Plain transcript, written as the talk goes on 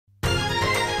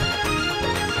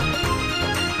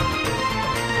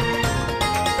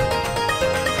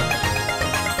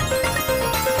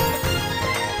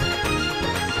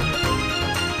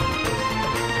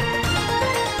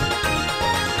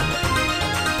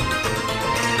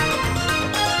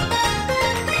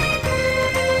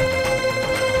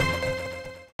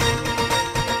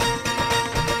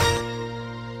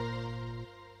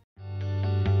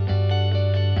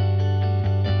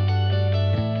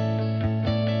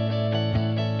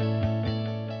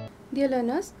Dear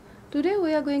learners, today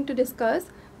we are going to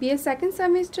discuss BA second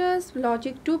semester's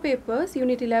Logic 2 papers,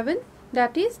 Unit 11,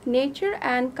 that is Nature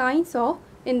and Kinds of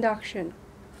Induction.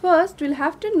 First, we'll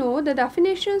have to know the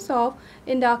definitions of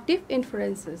inductive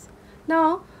inferences.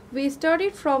 Now, we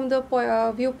studied from the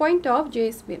viewpoint of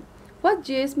J. Mill. What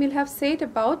J. Mill have said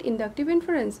about inductive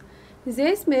inference?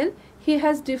 J. Mill, he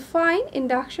has defined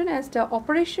induction as the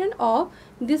operation of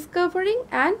discovering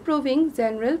and proving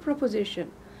general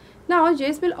proposition. Now,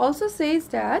 J. Mill also says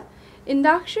that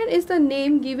induction is the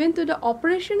name given to the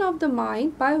operation of the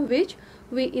mind by which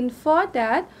we infer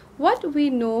that what we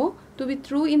know to be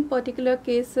true in particular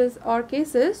cases or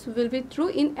cases will be true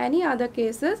in any other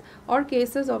cases or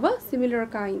cases of a similar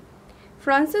kind.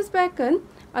 Francis Bacon,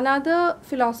 another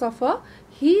philosopher,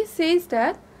 he says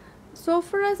that so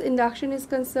far as induction is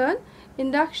concerned,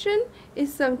 induction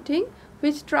is something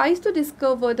which tries to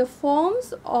discover the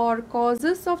forms or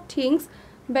causes of things.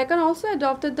 Bacon also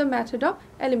adopted the method of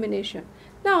elimination.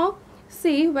 Now,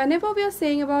 see, whenever we are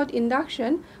saying about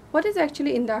induction, what is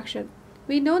actually induction?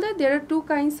 We know that there are two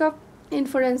kinds of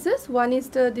inferences. One is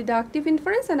the deductive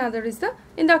inference, another is the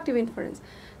inductive inference.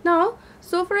 Now,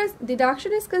 so far as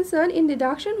deduction is concerned, in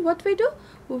deduction what we do?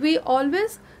 We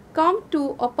always come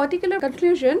to a particular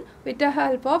conclusion with the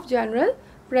help of general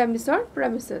premise or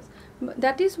premises.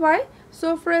 That is why,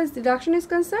 so far as deduction is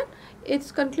concerned,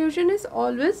 its conclusion is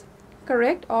always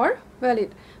correct or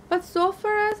valid. But so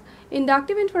far as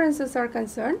inductive inferences are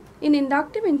concerned, in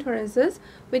inductive inferences,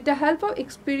 with the help of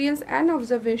experience and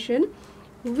observation,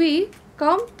 we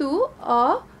come to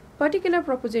a particular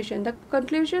proposition. The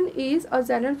conclusion is a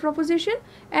general proposition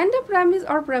and the premise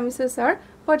or premises are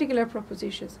particular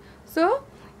propositions. So,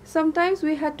 sometimes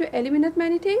we had to eliminate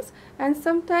many things and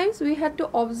sometimes we had to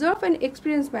observe and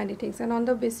experience many things, and on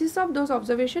the basis of those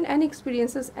observation and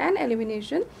experiences and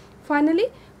elimination, finally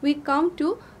we come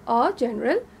to a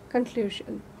general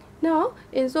conclusion. Now,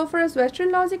 insofar as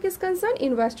Western logic is concerned,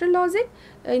 in Western logic,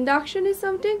 induction is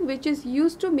something which is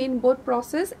used to mean both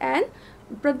process and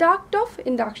product of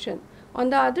induction.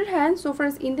 On the other hand, so far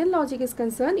as Indian logic is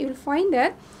concerned, you will find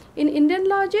that in Indian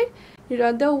logic,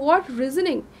 the word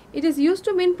reasoning, it is used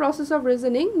to mean process of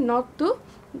reasoning, not to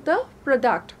the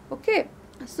product. Okay.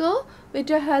 So, with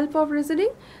the help of reasoning,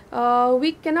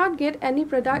 we cannot get any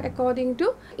product according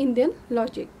to Indian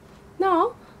logic.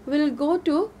 Now, we will go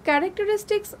to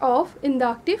characteristics of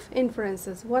inductive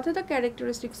inferences. What are the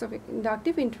characteristics of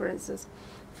inductive inferences?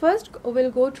 First, we will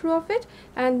go through of it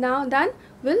and then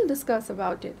we will discuss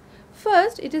about it.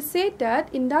 First, it is said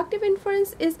that inductive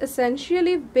inference is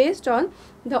essentially based on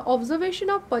the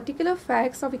observation of particular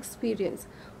facts of experience.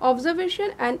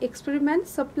 Observation and experiment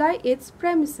supply its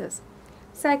premises.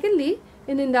 Secondly,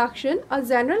 in induction, a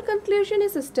general conclusion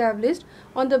is established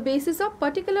on the basis of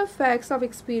particular facts of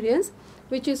experience,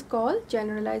 which is called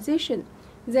generalization.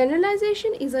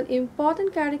 Generalization is an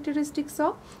important characteristic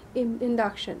of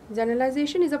induction.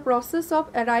 Generalization is a process of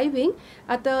arriving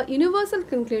at a universal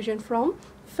conclusion from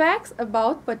facts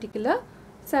about particular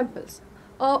samples.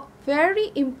 A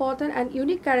very important and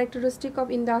unique characteristic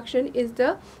of induction is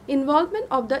the involvement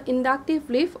of the inductive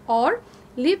leap or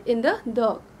leap in the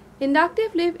dark.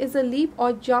 Inductive leap is a leap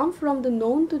or jump from the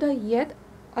known to the yet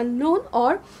unknown,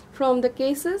 or from the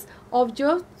cases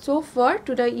observed so far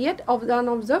to the yet of the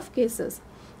unobserved cases.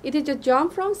 It is a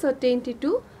jump from certainty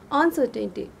to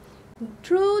uncertainty.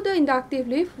 Through the inductive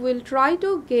leap, we will try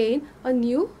to gain a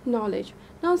new knowledge.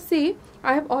 Now see,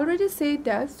 I have already said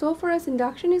that so far as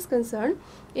induction is concerned,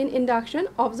 in induction,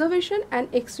 observation and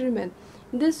experiment,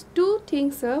 these two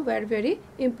things are very, very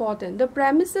important. The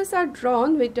premises are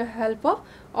drawn with the help of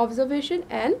observation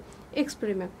and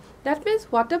experiment. That means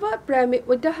whatever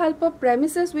with the help of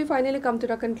premises, we finally come to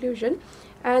the conclusion.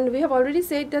 And we have already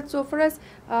said that so far as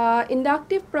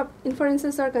inductive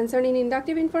inferences are concerned, in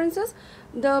inductive inferences,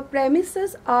 the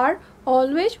premises are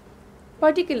always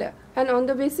particular, and on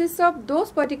the basis of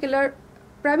those particular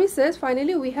premises,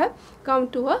 finally we have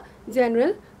come to a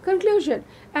general conclusion.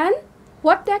 And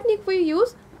what technique we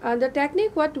use? The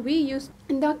technique what we use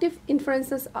inductive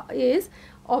inferences is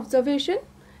observation,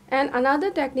 and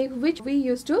another technique which we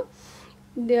used to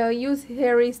use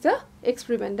here is the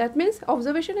experiment. That means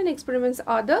observation and experiments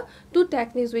are the two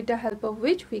techniques with the help of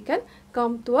which we can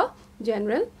come to a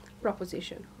general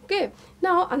proposition. Okay.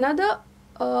 Now, another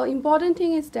important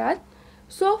thing is that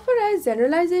so far as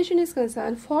generalization is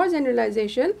concerned, for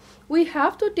generalization, we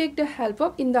have to take the help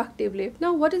of inductive leap.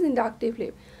 Now, what is inductive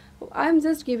leap? I am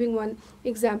just giving one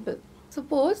example.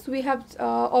 Suppose we have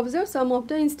observed some of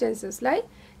the instances like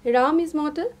Ram is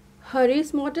mortal, Hari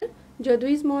is mortal,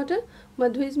 Jadu's model,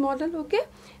 Madhu's model, okay.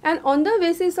 And on the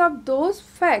basis of those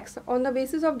facts,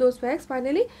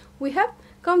 finally we have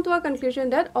come to a conclusion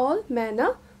that all men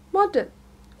are mortal,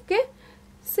 okay.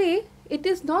 See, it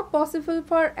is not possible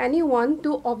for anyone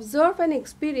to observe and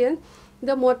experience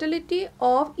the mortality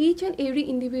of each and every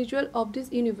individual of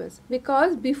this universe,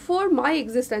 because before my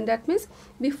existence, that means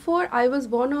before I was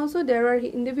born also, there are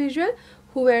individuals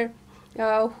who were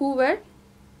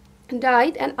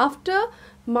died, and after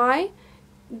when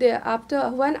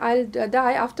I'll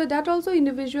die, after that also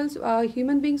individuals,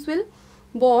 human beings will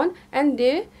born and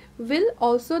they will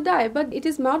also die, but it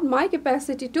is not my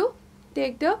capacity to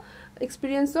take the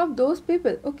experience of those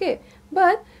people, okay.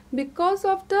 But because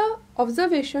of the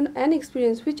observation and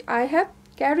experience which I have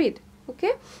carried,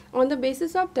 okay, on the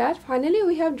basis of that, finally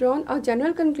we have drawn a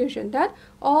general conclusion that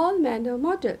all men are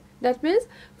mortal. That means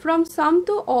from some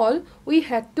to all we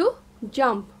had to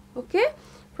jump, okay.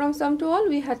 From some to all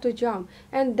we had to jump,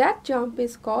 and that jump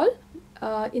is called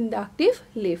inductive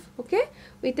leap, okay.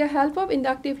 With the help of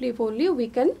inductive leap only we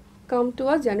can come to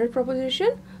a general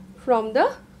proposition from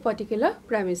the particular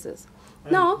premises.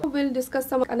 Now we'll discuss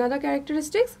some another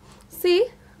characteristics. See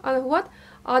what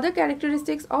other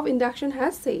characteristics of induction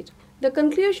has said. The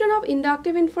conclusion of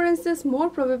inductive inference is more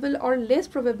probable or less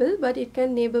probable, but it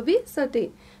can never be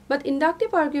certain. But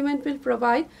inductive argument will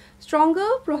provide stronger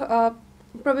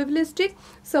probabilistic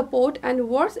support, and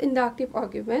worse inductive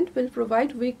argument will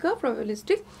provide weaker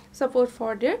probabilistic support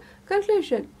for their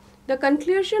conclusion. The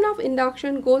conclusion of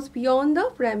induction goes beyond the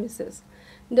premises.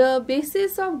 The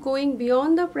basis of going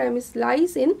beyond the premise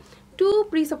lies in two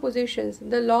presuppositions,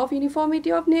 the law of uniformity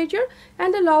of nature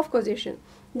and the law of causation.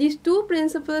 These two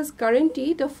principles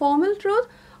guarantee the formal truth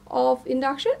of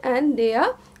induction, and they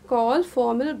are called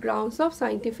formal grounds of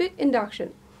scientific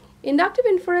induction. Inductive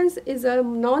inference is a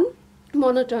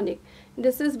non-monotonic.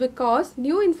 This is because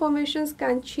new informations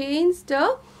can change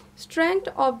the strength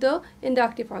of the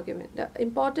inductive argument. The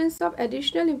importance of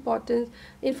additional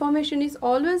information is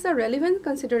always a relevant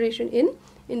consideration in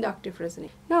inductive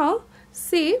reasoning. Now,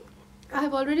 see, I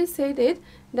have already said it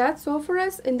that so far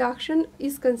as induction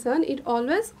is concerned, it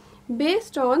always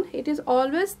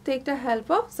take the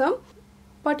help of some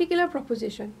particular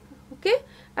proposition, okay.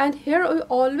 And here we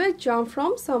always jump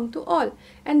from some to all,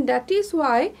 and that is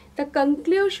why the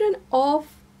conclusion of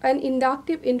an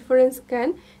inductive inference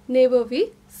can never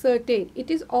be certain. It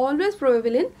is always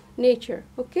probable in nature,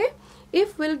 okay.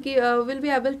 If we'll be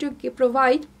able to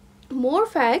provide more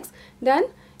facts,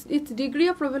 then its degree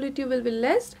of probability will be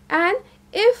less, and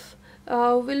if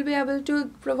we'll be able to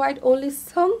provide only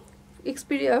some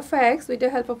facts with the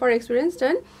help of our experience,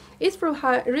 then its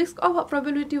risk of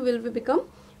probability will become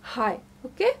high,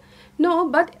 okay. No,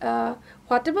 but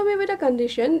whatever may be the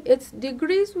condition, its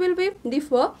degrees will be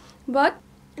differ, but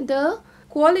the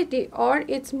quality or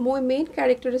its main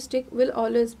characteristic will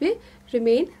always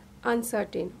remain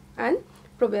uncertain and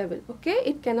probable, okay.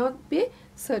 It cannot be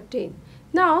certain.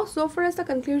 Now, so far as the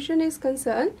conclusion is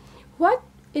concerned, what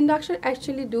induction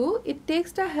actually do, it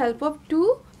takes the help of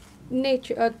two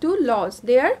laws.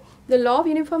 They are the law of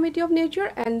uniformity of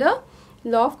nature and the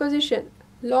law of causation.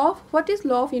 What is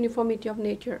law of uniformity of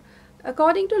nature?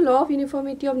 According to law of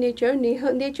uniformity of nature,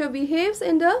 nature behaves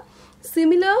in the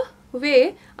similar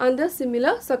way under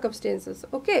similar circumstances,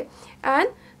 okay. And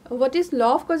what is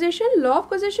law of causation? Law of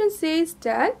causation says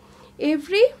that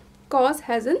every cause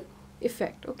has an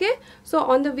effect, okay. So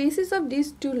on the basis of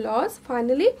these two laws,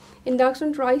 finally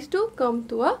induction tries to come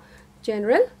to a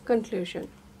general conclusion.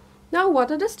 Now,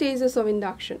 what are the stages of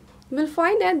induction? We will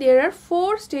find that there are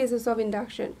 4 stages of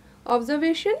induction: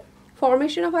 observation,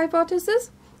 formation of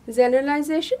hypothesis,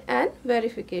 generalization, and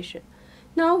verification.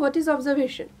 Now, what is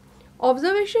observation?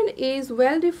 Observation is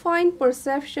well-defined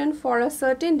perception for a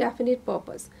certain definite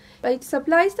purpose. It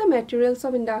supplies the materials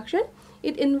of induction.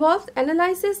 It involves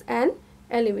analysis and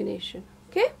elimination,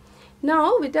 okay.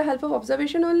 Now, with the help of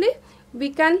observation only, we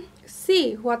can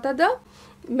see what are the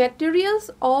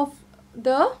materials of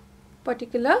the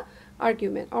particular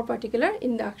argument or particular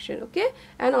induction, okay.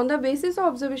 And on the basis of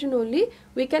observation only,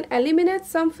 we can eliminate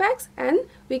some facts and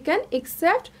we can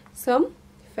accept some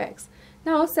facts.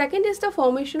 Now, second is the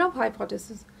formation of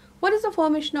hypothesis. What is the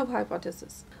formation of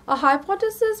hypothesis? A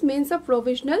hypothesis means a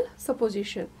provisional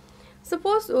supposition.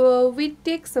 Suppose we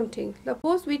take something.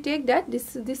 Suppose we take that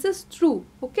this is true,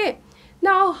 okay.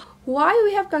 Now, why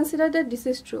we have considered that this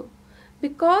is true?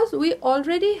 Because we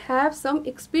already have some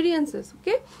experiences,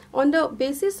 okay. On the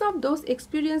basis of those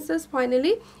experiences,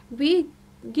 finally we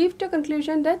give the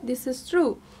conclusion that this is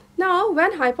true. Now,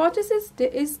 when hypothesis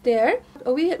is there,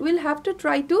 we will have to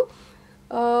try to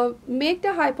make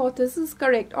the hypothesis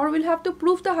correct, or we'll have to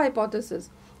prove the hypothesis.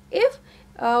 if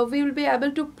we will be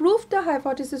able to prove the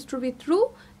hypothesis to be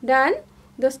true, then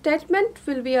the statement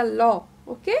will be a law.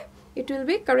 Okay, it will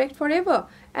be correct forever.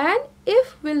 And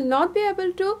if we'll not be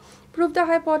able to prove the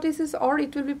hypothesis, or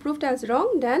it will be proved as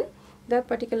wrong, then that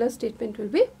particular statement will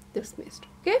be dismissed.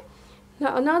 Okay.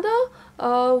 Now another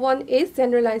one is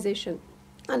generalization.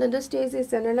 Another stage is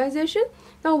generalization.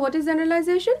 Now what is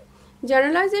generalization?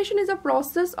 Generalization is a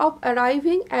process of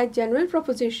arriving at general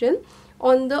proposition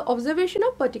on the observation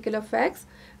of particular facts.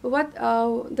 What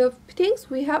the things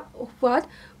we have,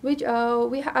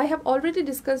 I have already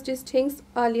discussed these things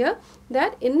earlier,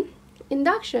 that in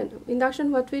induction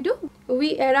what we do,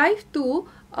 we arrive to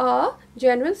a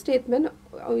general statement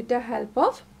with the help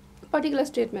of particular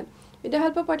statement. With the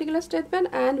help of particular statement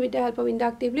and with the help of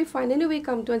inductively, finally we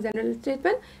come to a general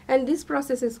statement, and this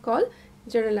process is called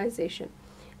generalization.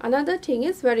 Another thing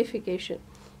is verification.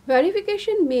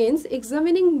 Verification means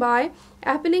examining by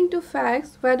appealing to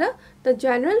facts whether the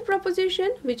general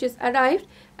proposition which is arrived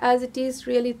as it is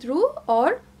really true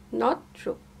or not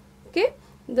true. Okay,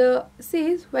 the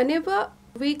says whenever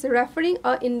we are referring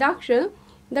a induction,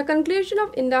 the conclusion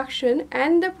of induction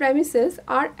and the premises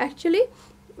are actually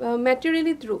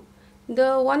materially true.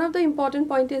 The one of the important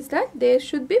point is that they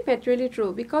should be materially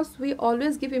true, because we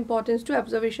always give importance to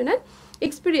observation and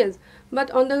experience.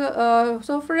 But on the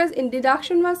so far as in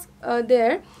deduction was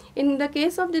there, in the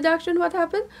case of deduction what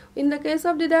happens? In the case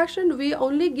of deduction we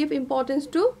only give importance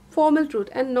to formal truth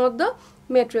and not the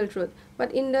material truth.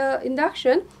 But in the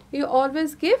induction you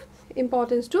always give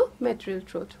importance to material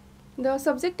truth. The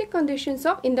subjective conditions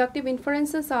of inductive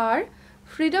inferences are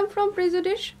freedom from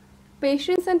prejudice,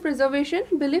 patience and preservation,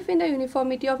 belief in the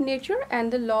uniformity of nature,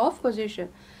 and the law of causation.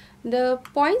 The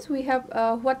points we have,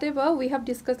 whatever we have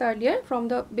discussed earlier, from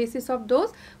the basis of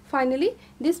those, finally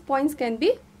these points can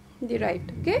be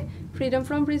derived. Okay, freedom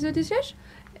from prejudices,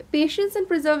 patience and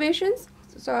preservations,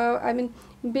 so I mean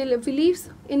beliefs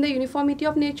in the uniformity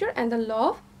of nature, and the law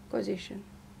of causation.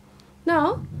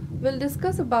 Now we'll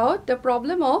discuss about the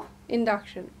problem of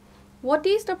induction. What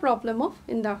is the problem of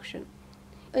induction?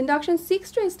 Induction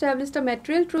seeks to establish the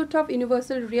material truth of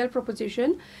universal real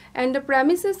proposition, and the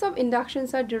premises of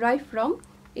inductions are derived from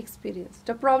experience.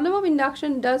 The problem of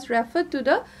induction does refer to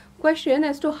the question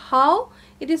as to how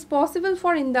it is possible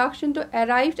for induction to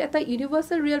arrive at the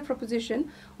universal real proposition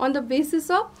on the basis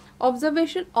of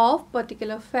observation of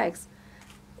particular facts.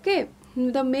 Okay,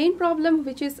 the main problem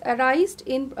which is arised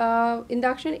in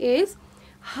induction is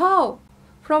how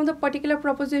from the particular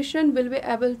proposition will be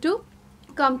able to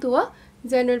come to a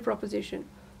general proposition.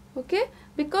 Okay,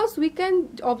 because we can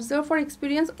observe for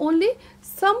experience only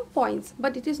some points,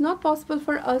 but it is not possible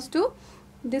for us to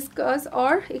discuss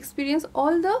or experience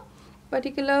all the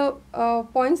particular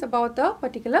points about the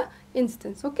particular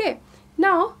instance. Okay,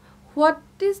 now what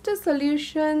is the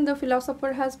solution the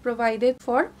philosopher has provided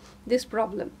for this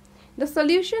problem? The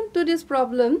solution to this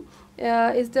problem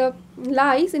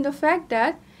lies in the fact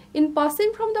that in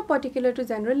passing from the particular to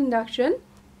general induction,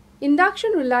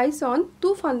 induction relies on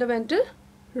two fundamental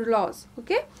laws.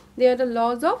 Okay, they are the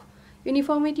laws of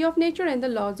uniformity of nature and the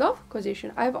laws of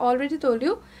causation. I have already told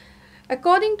you,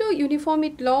 according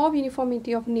to law of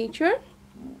uniformity of nature,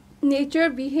 nature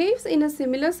behaves in a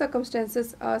similar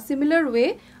circumstances, similar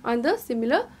way under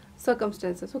similar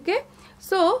circumstances. Okay,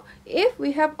 so if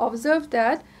we have observed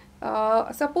that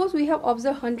suppose we have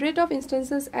observed 100 of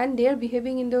instances and they are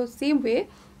behaving in the same way,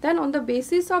 then on the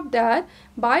basis of that,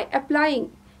 by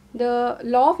applying the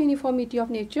law of uniformity of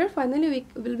nature, finally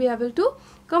we will be able to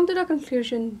come to the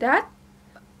conclusion that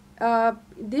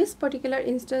this particular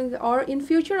instance, or in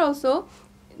future also,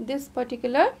 this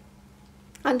particular,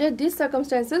 under these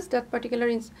circumstances, that particular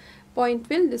point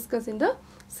will discuss in the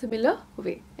similar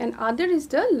way. And other is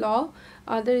the law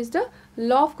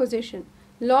of causation.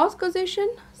 Law of causation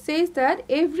says that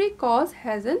every cause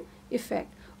has an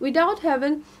effect without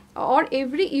having, or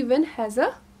every event has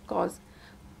a cause.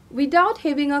 Without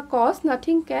having a cause,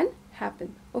 nothing can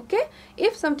happen. Okay,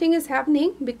 if something is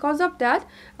happening, because of that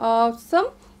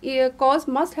some cause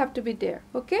must have to be there.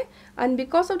 Okay, and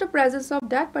because of the presence of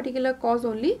that particular cause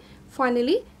only,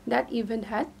 finally that event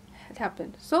had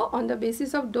happened. So on the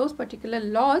basis of those particular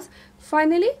laws,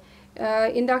 finally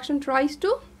induction tries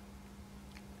to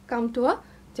come to a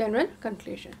general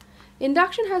conclusion.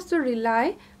 Induction has to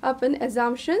rely upon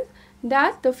assumptions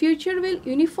that the future will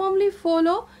uniformly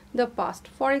follow the past.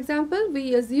 For example,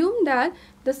 we assume that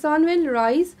the sun will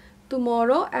rise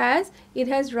tomorrow as it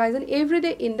has risen every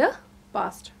day in the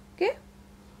past. Okay,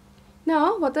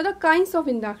 now what are the kinds of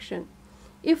induction?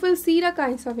 if we'll see the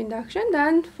kinds of induction,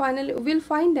 then finally we'll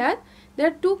find that there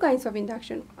are two kinds of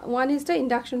induction. One is the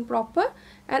induction proper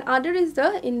and other is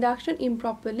the induction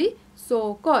improperly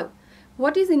so called.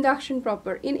 What is induction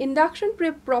proper? In induction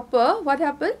proper, what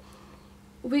happens?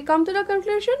 We come to the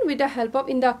conclusion with the help of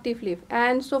inductive leaf.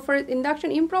 And so for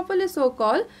induction improperly so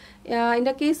called, in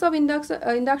the case of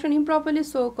induction improperly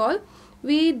so called,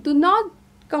 we do not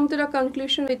come to the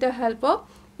conclusion with the help of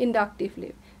inductive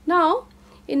leaf. Now,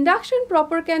 induction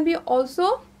proper can be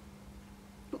also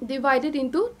divided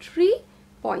into 3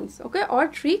 points, okay, or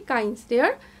 3 kinds. They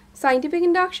are scientific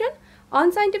induction,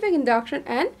 unscientific induction,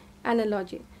 and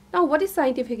analogy. Now, what is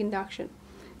scientific induction?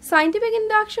 Scientific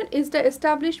induction is the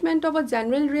establishment of a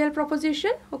general real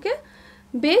proposition, okay,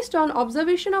 based on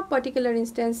observation of particular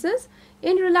instances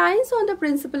in reliance on the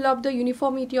principle of the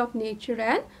uniformity of nature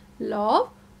and law of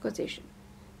causation.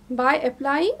 By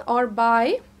applying or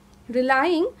by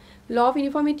relying law of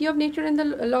uniformity of nature and the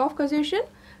law of causation,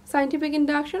 scientific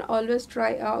induction always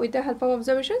try with the help of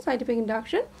observation, scientific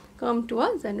induction come to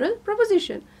a general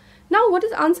proposition. Now, what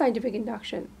is unscientific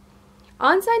induction?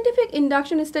 Unscientific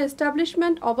induction is the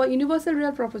establishment of a universal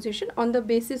real proposition on the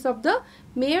basis of the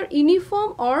mere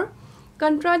uniform or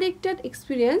contradicted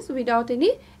experience without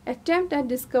any attempt at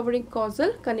discovering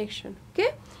causal connection.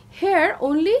 Okay, here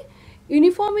only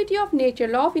uniformity of nature,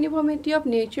 law of uniformity of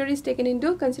nature is taken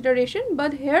into consideration,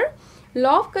 but here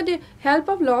law of help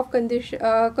of law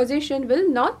of causation will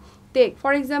not take.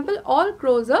 For example, all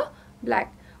crows are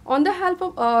black. On the help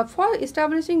of for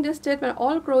establishing this statement,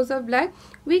 all crows are black,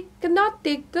 we cannot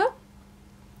take the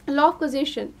law of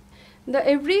causation. The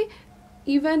every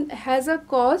event has a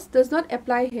cause does not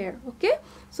apply here. Okay,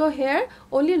 so here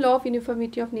only law of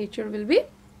uniformity of nature will be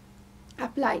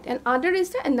applied, and other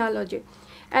is the analogy.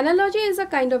 Analogy is a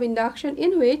kind of induction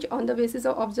in which, on the basis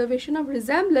of observation of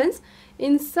resemblance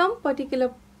in some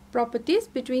particular properties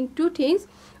between two things,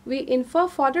 we infer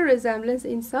further resemblance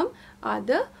in some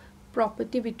other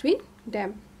property between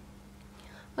them.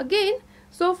 Again,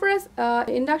 so far as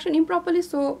induction improperly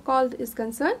so called is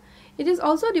concerned, it is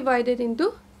also divided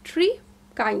into 3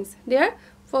 kinds. They are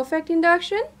perfect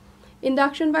induction,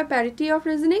 induction by parity of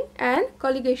reasoning, and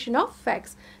colligation of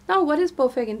facts. Now, what is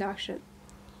perfect induction?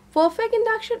 Perfect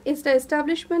induction is the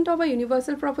establishment of a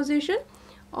universal proposition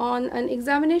on an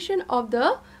examination of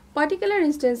the particular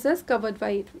instances covered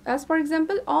by it. As for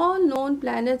example, all known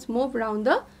planets move around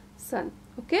the sun.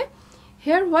 Okay,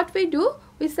 here what we do,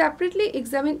 we separately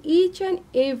examine each and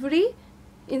every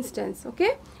instance.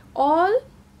 Okay, all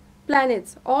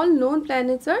planets, all known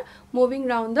planets are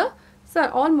moving around the sun.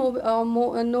 All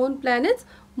known planets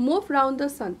move around the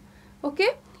sun.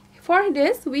 Okay, for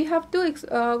this we have to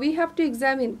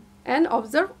examine and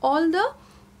observe all the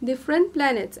different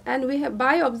planets, and we have,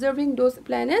 by observing those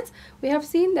planets, we have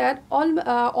seen that all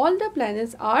the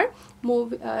planets are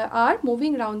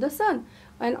moving around the sun,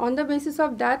 and on the basis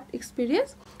of that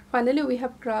experience, finally we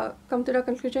have come to the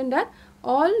conclusion that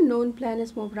all known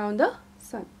planets move around the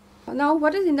sun. Now,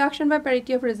 what is induction by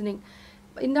parity of reasoning?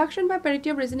 Induction by parity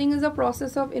of reasoning is a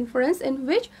process of inference in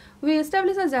which we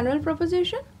establish a general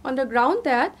proposition on the ground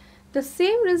that the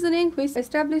same reasoning which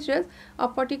establishes a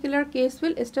particular case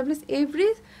will establish every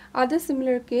other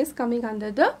similar case coming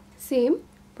under the same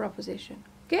proposition.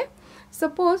 Okay,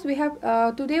 suppose we have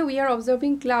today we are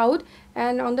observing cloud,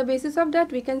 and on the basis of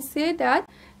that we can say that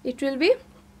it will be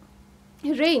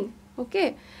rain.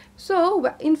 Okay,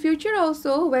 so in future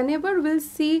also, whenever we'll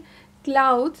see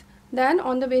clouds, then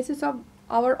on the basis of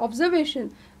our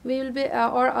observation, we will be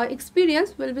or our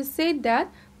experience will be said that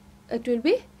it will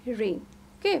be rain.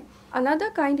 Okay, another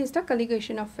kind is the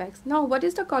colligation of facts. Now, what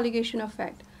is the colligation of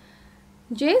fact?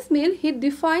 J. Mill, he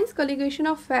defines colligation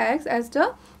of facts as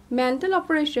the mental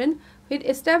operation which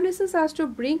establishes us to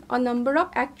bring a number of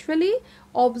actually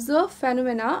observed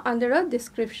phenomena under a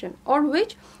description, or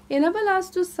which enable us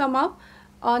to sum up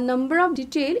a number of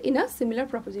detail in a similar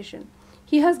proposition.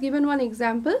 He has given one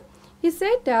example. He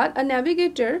said that a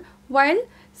navigator, while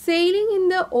sailing in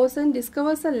the ocean,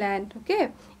 discovers a land.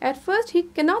 Okay, at first he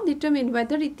cannot determine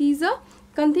whether it is a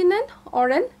continent or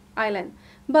an island,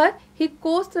 but he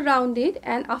coasts around it,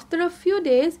 and after a few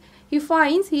days he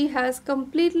finds he has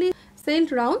completely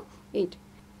sailed around it.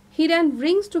 He then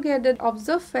brings together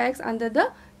observed facts under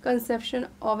the conception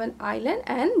of an island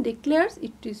and declares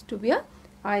it is to be an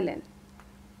island.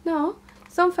 Now,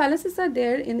 some fallacies are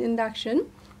there in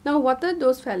induction. Now, what are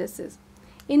those fallacies?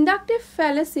 Inductive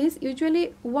fallacies,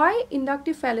 usually, why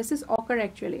inductive fallacies occur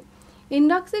actually?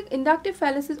 Inductive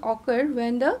fallacies occur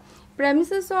when the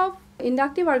premises of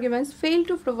inductive arguments fail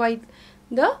to provide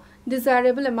the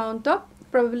desirable amount of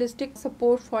probabilistic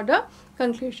support for the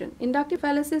conclusion. Inductive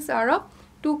fallacies are of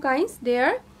two kinds. They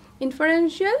are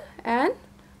inferential and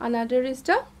another is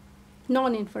the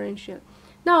non-inferential.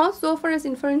 Now, so far as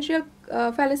inferential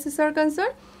fallacies are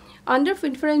concerned, under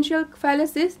inferential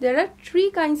fallacies there are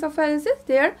three kinds of fallacies.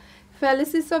 There are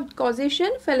fallacies of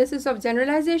causation, fallacies of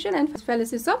generalization, and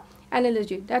fallacies of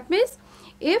analogy. That means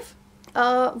if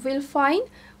we'll find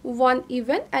one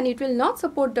event and it will not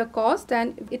support the cause,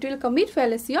 then it will commit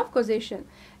fallacy of causation.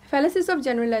 Fallacies of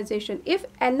generalization, if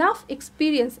enough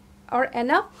experience or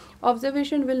enough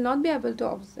observation will not be able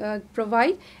to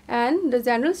provide and the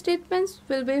general statements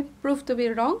will be proved to be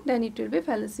wrong, then it will be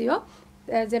fallacy of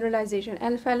generalization.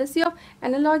 And fallacy of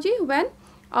analogy, when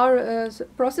our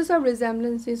process of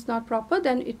resemblance is not proper,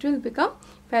 then it will become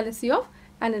fallacy of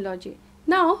analogy.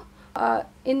 Now,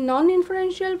 in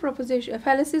non-inferential proposition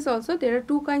fallacies also, there are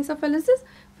two kinds of fallacies: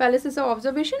 fallacies of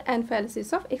observation and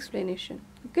fallacies of explanation.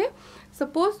 Okay,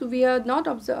 suppose we are not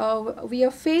we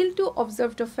have failed to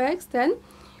observe the facts, then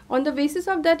on the basis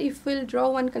of that, if we'll draw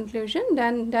one conclusion,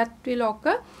 then that will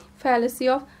occur fallacy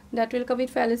of, that will commit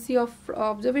fallacy of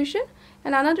observation,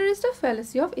 and another is the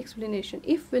fallacy of explanation,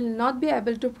 if we'll not be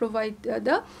able to provide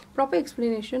the proper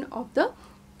explanation of the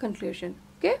conclusion.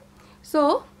 Okay,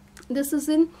 so this is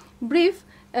in brief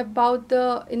about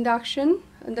the induction,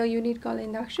 the unit called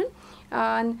induction,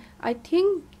 and I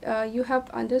think you have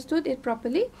understood it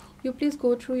properly. You please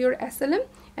go through your SLM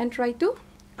and try to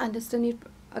understand it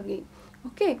again.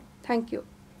 Okay, thank you.